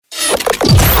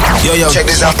Yo, check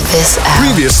this out.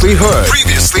 Previously heard.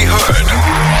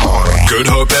 Good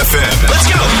Hope FM. Let's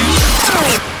go.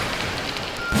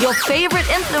 Your favorite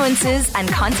influencers and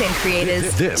content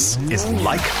creators. This is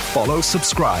Like, Follow,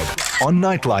 Subscribe on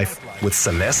Nightlife with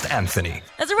Celeste Anthony.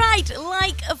 That's right.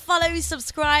 Like, follow,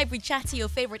 subscribe. We chat to your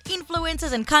favorite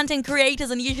influencers and content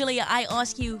creators. And usually I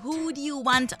ask you, who do you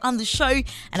want on the show?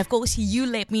 And of course, you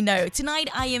let me know. Tonight,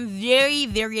 I am very,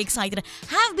 very excited.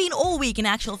 Have been all week, in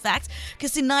actual fact.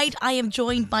 Because tonight, I am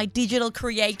joined by digital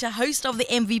creator, host of the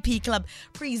MVP Club,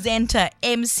 presenter,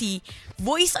 MC,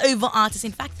 voiceover artist.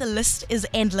 In fact, the list is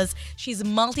endless. She's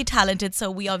multi-talented, so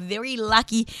we are very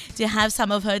lucky to have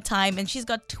some of her time. And she's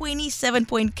got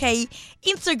 27.k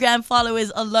Instagram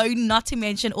followers alone, not to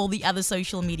mention all the other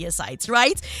social media sites,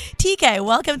 right? TK,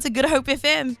 welcome to Good Hope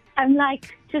FM. I'm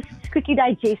like just quickly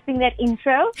digesting that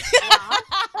intro. Wow.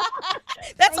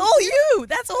 That's all you.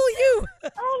 That's all you.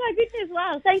 Oh my goodness,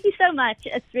 wow. Thank you so much.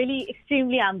 It's really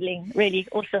extremely humbling. Really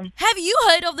awesome. Have you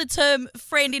heard of the term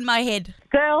friend in my head?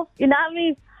 Girl, you know how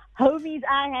many homies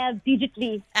I have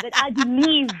digitally that I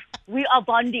believe we are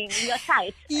bonding. We are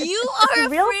tight. You it's are a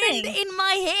real friend thing. in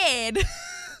my head.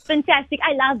 Fantastic.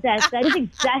 I love that. That is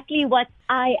exactly what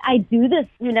I do this,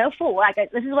 for. Like,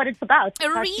 this is what it's about.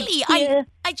 Really? I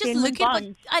just genuine look at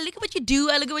bonds. I look at what you do.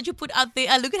 I look at what you put out there.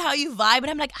 I look at how you vibe,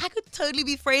 and I'm like, I could totally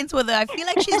be friends with her. I feel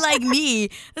like she's like me.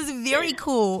 That's very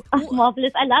cool. Oh,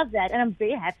 marvelous. I love that. And I'm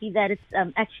very happy that it's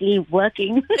actually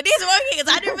working. It is working.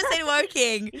 It's 100%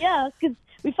 working. Yeah, because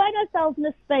we find ourselves in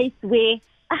a space where,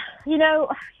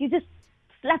 you just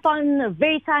slap on a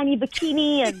very tiny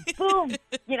bikini and boom,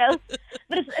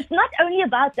 But it's not only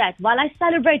about that. While I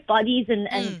celebrate bodies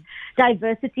and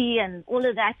diversity and all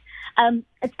of that,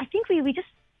 I think we just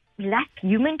lack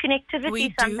human connectivity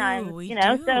We sometimes,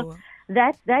 do. So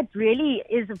that really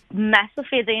is a massive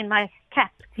feather in my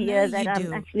cap here that you I'm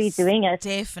do. actually doing it.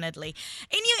 Definitely.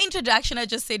 In your introduction, I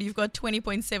just said you've got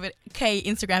 20.7k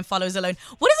Instagram followers alone.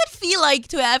 What does it feel like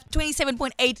to have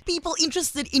 27.8 people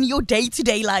interested in your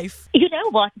day-to-day life? You know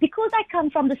what? Because I come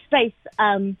from the space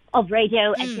of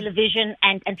radio and television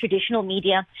and traditional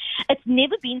media, it's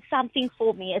never been something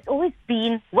for me. It's always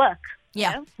been work.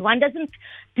 Yeah. One doesn't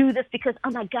do this because,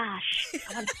 oh my gosh,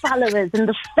 I want followers and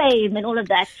the fame and all of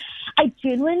that. I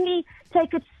genuinely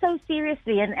take it so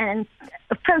seriously and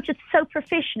approach it so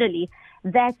professionally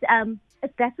that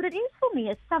that's what it is for me.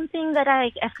 It's something that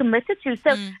I have committed to.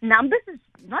 So numbers is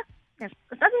not, it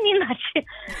doesn't mean much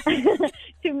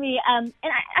to me. And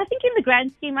I think in the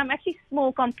grand scheme, I'm actually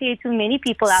small compared to many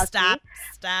people out there.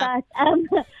 Stop.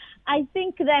 But I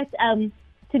think that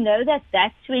to know that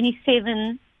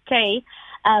 27K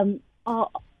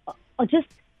are just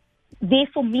there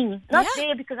for me. Not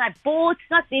there because I bought,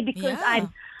 not there because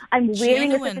I'm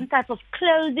wearing Genuine. a certain type of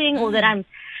clothing or that I'm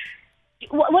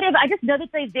whatever. I just know that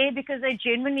they're there because they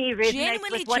genuinely resonate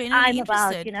with what I'm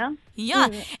about, Yeah.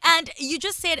 And you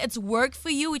just said it's work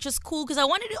for you, which is cool, because I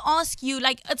wanted to ask you,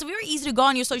 it's very easy to go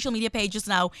on your social media pages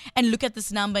now and look at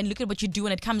this number and look at what you do,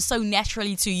 and it comes so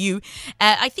naturally to you.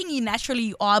 I think you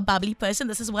naturally are a bubbly person.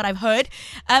 This is what I've heard.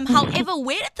 However,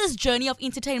 where did this journey of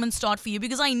entertainment start for you?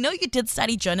 Because I know you did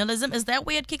study journalism. Is that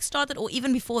where it kickstarted, or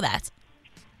even before that?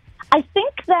 I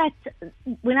think that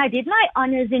when I did my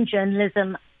honors in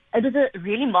journalism, it was a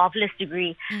really marvelous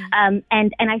degree. And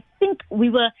I think we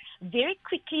were very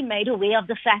quickly made aware of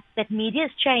the fact that media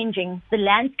is changing. The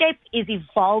landscape is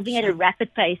evolving at a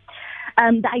rapid pace.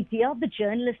 The idea of the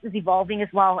journalist is evolving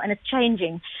as well, and it's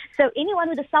changing. So anyone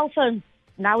with a cell phone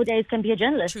nowadays can be a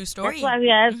journalist. True story. That's why we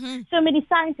have so many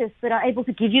scientists that are able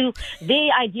to give you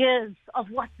their ideas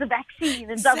of what's the vaccine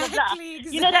and blah, blah, blah.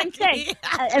 Exactly. You know what I'm saying?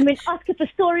 And when Oscar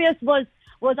Pistorius was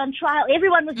on trial,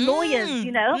 everyone was lawyers,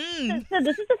 So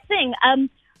this is the thing.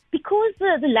 Because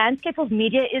the landscape of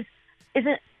media is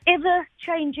an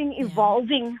ever-changing,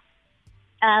 evolving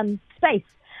space,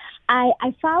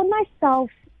 I found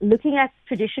myself looking at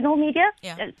traditional media,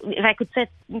 if I could say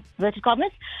inverted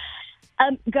commas,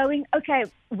 going, okay,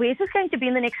 where's this going to be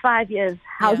in the next 5 years?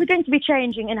 How is it going to be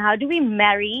changing? And how do we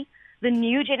marry the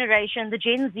new generation, the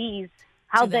Gen Zs,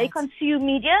 how they consume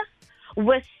media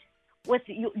with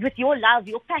your love,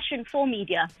 your passion for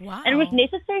media? Wow. And it was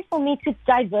necessary for me to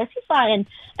diversify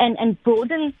and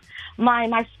broaden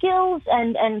my skills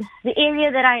and the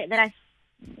area that I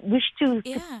wish to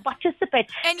participate.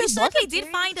 And So you it certainly wasn't did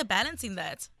very- find a balance in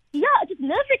that. Yeah, it was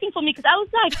nerve-wracking for me because I was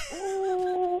like,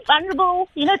 ooh, vulnerable.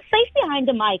 It's safe behind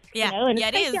a mic, and it's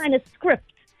it safe is. behind a script.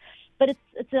 But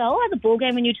it's a whole other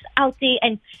ballgame when you're just out there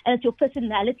and it's your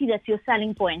personality that's your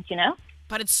selling point,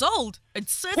 But it sold. It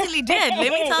certainly did.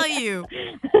 Let me tell you.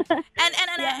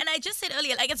 And I just said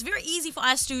earlier, like, it's very easy for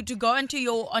us to go onto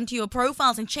your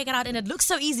profiles and check it out, and it looks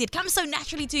so easy. It comes so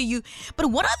naturally to you.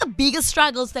 But what are the biggest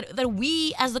struggles that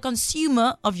we, as the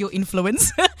consumer of your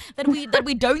influence, that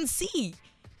we don't see?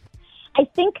 I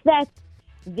think that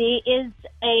there is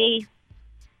a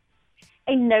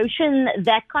notion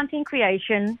that content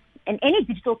creation and any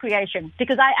digital creation,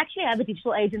 because I actually have a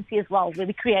digital agency as well where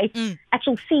we create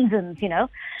actual seasons, you know.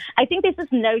 I think there's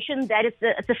this notion that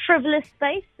it's a frivolous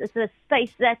space. It's a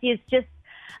space that is just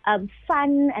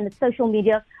fun and it's social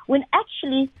media, when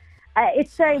actually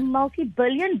it's a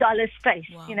multi-billion-dollar space,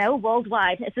 you know,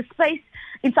 worldwide. It's a space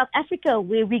in South Africa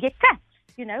where we get taxed.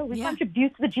 You know, we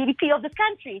contribute to the GDP of this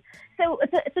country. So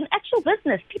it's an actual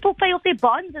business. People pay off their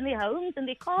bonds and their homes and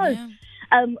their cars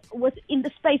within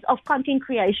the space of content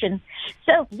creation.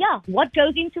 So, what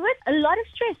goes into it? A lot of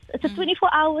stress. It's a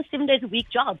 24-hour, 7 days a week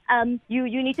job.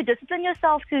 You need to discipline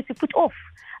yourself to put off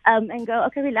and go,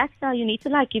 okay, relax now. You need to,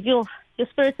 like, give your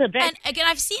spirits a break. And again,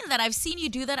 I've seen that. I've seen you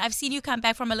do that. I've seen you come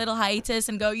back from a little hiatus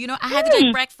and go, you know, I had to take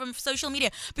a break from social media,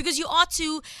 because you are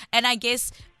too, and I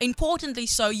guess importantly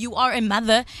so, you are a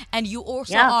mother and you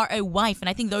also are a wife. And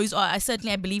I think those are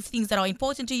certainly, I believe, things that are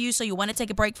important to you. So you want to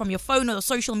take a break from your phone or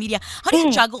social media. How do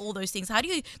you juggle all those things? How do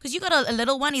you, because you got a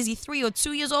little one, is he 3 or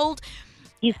 2 years old?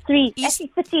 He's 3.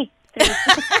 Actually, 30.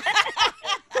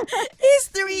 He's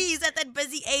 3. He's at that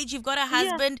busy age. You've got a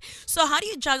husband. So how do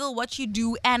you juggle what you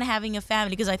do and having a family?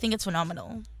 Because I think it's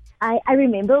phenomenal. I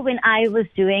remember when I was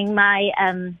doing my,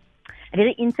 I did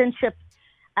an internship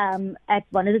at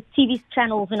one of the TV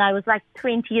channels when I was like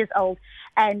 20 years old.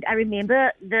 And I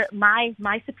remember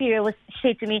my superior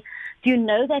said to me, do you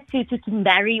know that to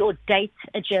marry or date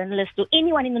a journalist or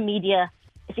anyone in the media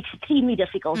is extremely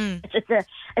difficult? Because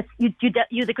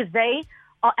they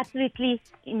are absolutely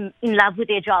in love with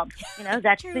their job. You know,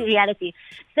 that's the reality.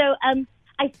 So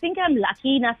I think I'm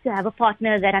lucky enough to have a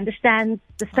partner that understands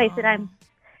the space that I'm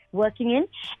working in,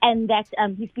 and that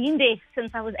he's been there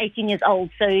since I was 18 years old,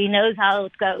 so he knows how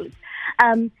it goes.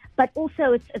 But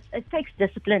also, it takes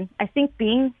discipline. I think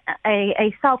being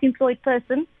a self-employed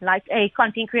person, like a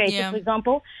content creator, for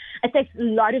example, it takes a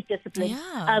lot of discipline.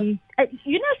 Yeah.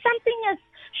 You know, something as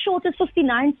short as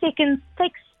 59 seconds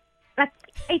takes like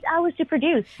 8 hours to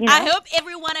produce. You know? I hope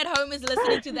everyone at home is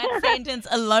listening to that sentence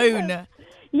alone.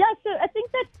 Yeah, so I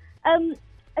think that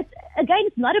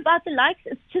it's not about the likes.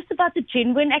 It's just about the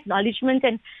genuine acknowledgement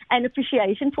and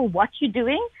appreciation for what you're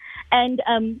doing, and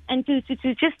to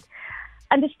just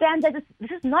understand that this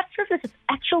is not frivolous. It's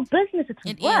actual business.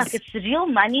 It's work. It's real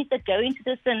money that go into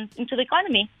this and into the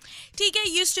economy. TK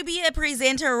used to be a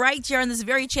presenter right here on this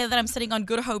very chair that I'm sitting on,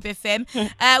 Good Hope FM.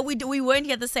 We weren't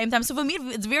here at the same time. So for me,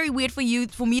 it's very weird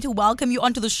for me to welcome you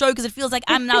onto the show, because it feels like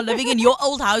I'm now living in your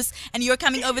old house and you're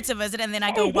coming over to visit, and then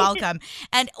I go welcome.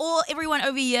 And everyone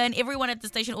over here and everyone at the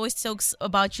station always talks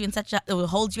about you in or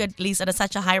holds you at least at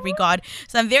such a high regard.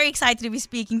 So I'm very excited to be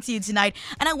speaking to you tonight.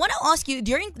 And I want to ask you,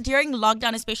 during lockdown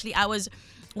especially, I was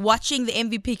watching the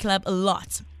MVP Club a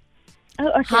lot. Oh,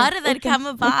 okay. How did that come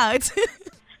about?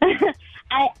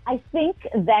 I think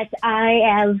that I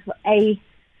have a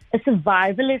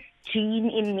survivalist gene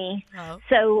in me. Oh.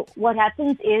 So what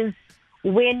happens is,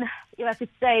 when, I could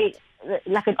say,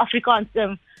 like an Afrikaans,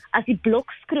 as die blok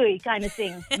skroei kind of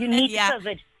thing, you need to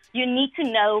pivot. You need to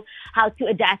know how to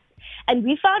adapt. And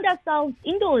we found ourselves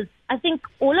indoors. I think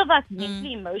all of us,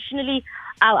 mentally, emotionally,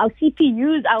 our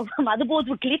CPUs, our motherboards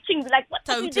were glitching. We're like, what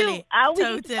do we do? How we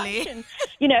need to function?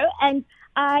 You know, and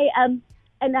I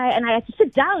had to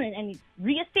sit down and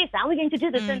reassess how we're going to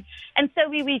do this. And so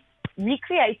we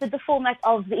recreated the format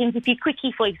of the MVP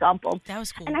Quickie, for example. That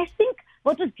was cool. And I think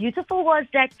what was beautiful was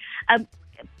that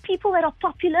people that are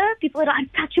popular, people that are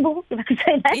untouchable, if I could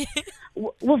say that,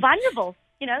 were vulnerable.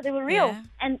 You know, they were real. Yeah.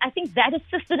 And I think that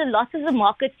assisted a lot of the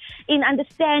market in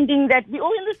understanding that we're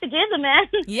all in this together, man.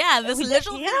 Yeah, this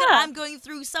little thing that I'm going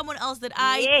through, someone else that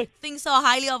I think so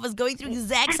highly of is going through the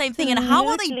exact same thing. And how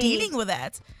are they dealing with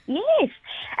that? Yes.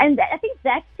 And I think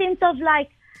that sense of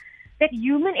like, that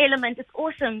human element is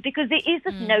awesome, because there is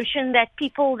this notion that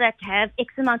people that have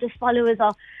X amount of followers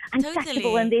are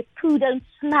untouchable and their poo don't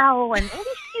smell and all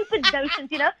these stupid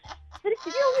notions, you know. But it's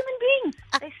real human beings.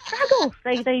 They struggle.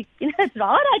 They it's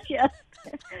hard out here.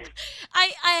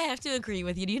 I have to agree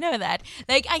with you. Do you know that?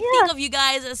 Like, I think of you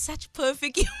guys as such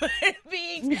perfect human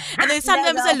beings. And then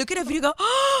sometimes I look at a video and go,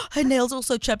 oh, her nails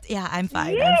also chipped. Yeah, I'm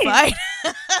fine. Yes. I'm fine.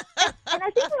 And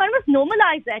I think one must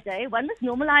normalize that, One must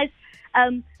normalize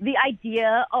the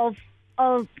idea of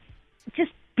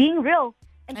just being real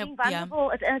and being vulnerable,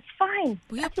 and it's fine.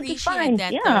 We Absolutely appreciate fine.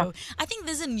 that, though. I think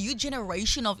there's a new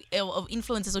generation of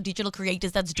influencers or digital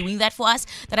creators that's doing that for us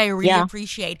that I really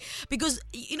appreciate. Because,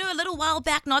 a little while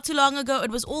back, not too long ago,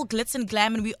 it was all glitz and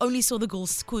glam, and we only saw the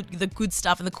good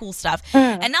stuff and the cool stuff.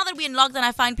 And now that we're in lockdown,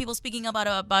 I find people speaking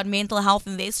about mental health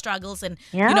and their struggles and,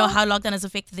 how lockdown has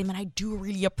affected them, and I do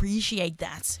really appreciate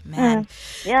that, man.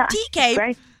 Yeah. TK,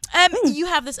 great. you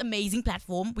have this amazing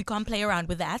platform. We can't play around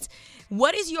with that.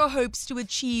 What is your hopes to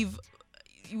achieve,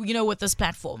 with this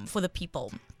platform for the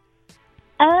people?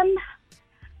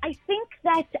 I think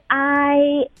that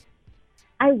I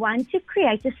want to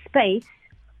create a space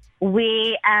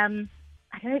where I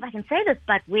don't know if I can say this,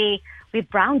 but where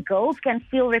brown girls can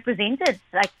feel represented.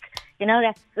 Like,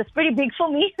 that's pretty big for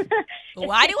me.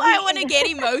 Why do I want to get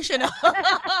emotional?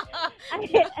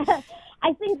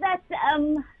 I think that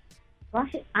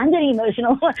gosh, I'm getting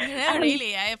emotional. Yeah,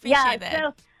 really, I appreciate that.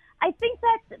 So I think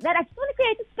that I just want to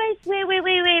create a space where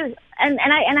and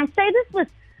I say this with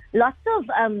lots of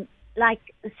like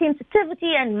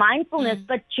sensitivity and mindfulness,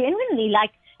 but genuinely,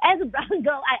 like, as a brown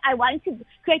girl, I want to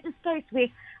create a space where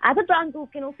other brown girls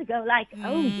can also go like,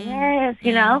 oh yes,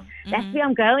 that's where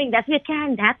I'm going, that's where it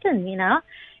can happen,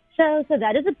 So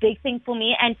that is a big thing for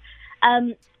me, and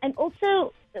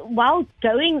also while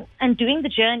going and doing the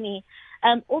journey,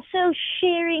 also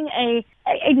sharing a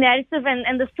narrative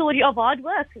and the story of hard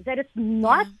work, that it's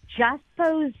not just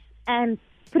pose and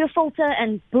put a filter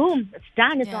and boom, it's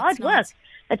done. It's hard work.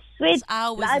 It's sweat. It's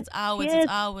hours. Blood, it's hours. tears.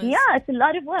 It's hours. Yeah, it's a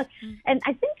lot of work. And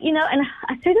I think, and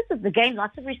I say this with, again,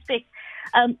 lots of respect.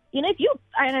 If you,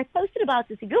 and I posted about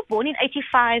this, if you're born in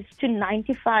 85 to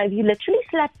 95, you literally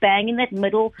slap bang in that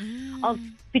middle of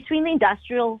between the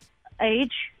industrial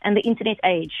age and the internet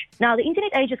age. Now, the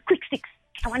internet age is quick fix.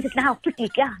 I want it now, quickly.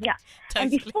 Yeah. Totally.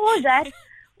 And before that,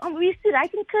 we used to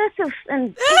write in cursive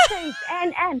and essays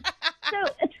and. So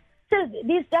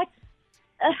there's that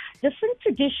different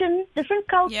tradition, different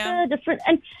culture, different.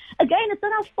 And again, it's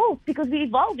not our fault because we're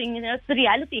evolving, it's the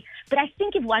reality. But I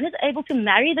think if one is able to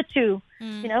marry the two,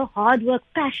 hard work,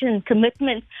 passion,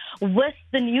 commitment with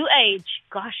the new age,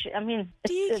 gosh, I mean,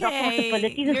 the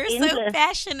possibilities you're is so endless.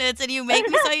 Passionate and you make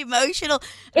me so emotional.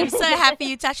 I'm so happy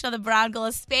you touched on the brown girl,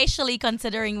 especially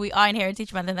considering we are in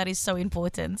Heritage Month, and that is so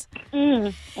important.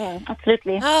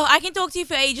 Absolutely. Oh, I can talk to you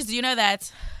for ages. Do you know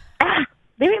that?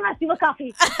 Maybe we must do a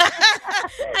coffee.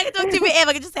 I can talk to you forever.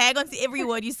 I can just hang on to every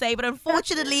word you say. But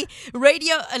unfortunately,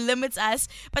 radio limits us.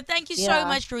 But thank you so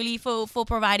much, really, for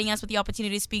providing us with the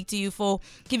opportunity to speak to you, for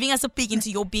giving us a peek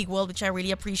into your big world, which I really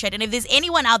appreciate. And if there's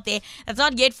anyone out there that's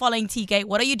not yet following TK,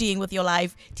 what are you doing with your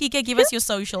life? TK, give us your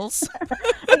socials.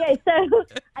 Okay, so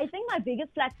I think my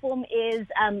biggest platform is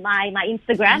my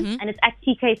Instagram, and it's at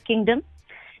TK's Kingdom.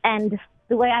 And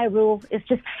the way I rule is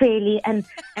just fairly and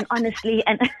honestly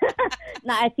and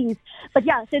at ease. But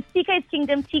yeah, so it's TK's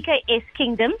Kingdom, TKS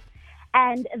Kingdom.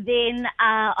 And then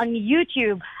on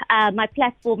YouTube, my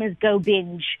platform is Go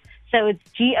Binge. So it's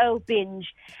Go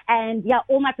Binge. And yeah,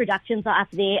 all my productions are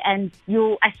up there. And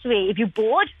I swear, if you're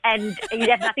bored and you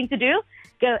have nothing to do,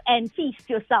 go and feast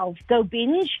yourself. Go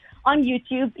Binge on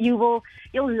YouTube. You'll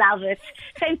love it.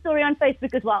 Same story on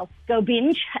Facebook as well. Go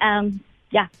Binge.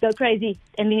 Yeah, go crazy.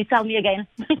 And then you tell me again.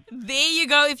 There you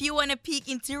go. If you want to peek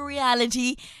into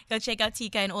reality, go check out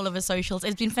TK and all of her socials.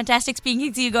 It's been fantastic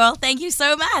speaking to you, girl. Thank you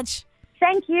so much.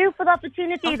 Thank you for the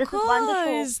opportunity. This is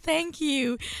wonderful. Thank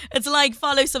you. It's like,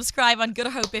 follow, subscribe on Good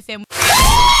Hope FM.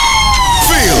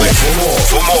 Feel it.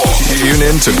 For more, tune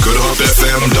in to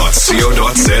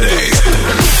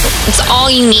goodhopefm.co.za. It's all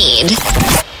you need.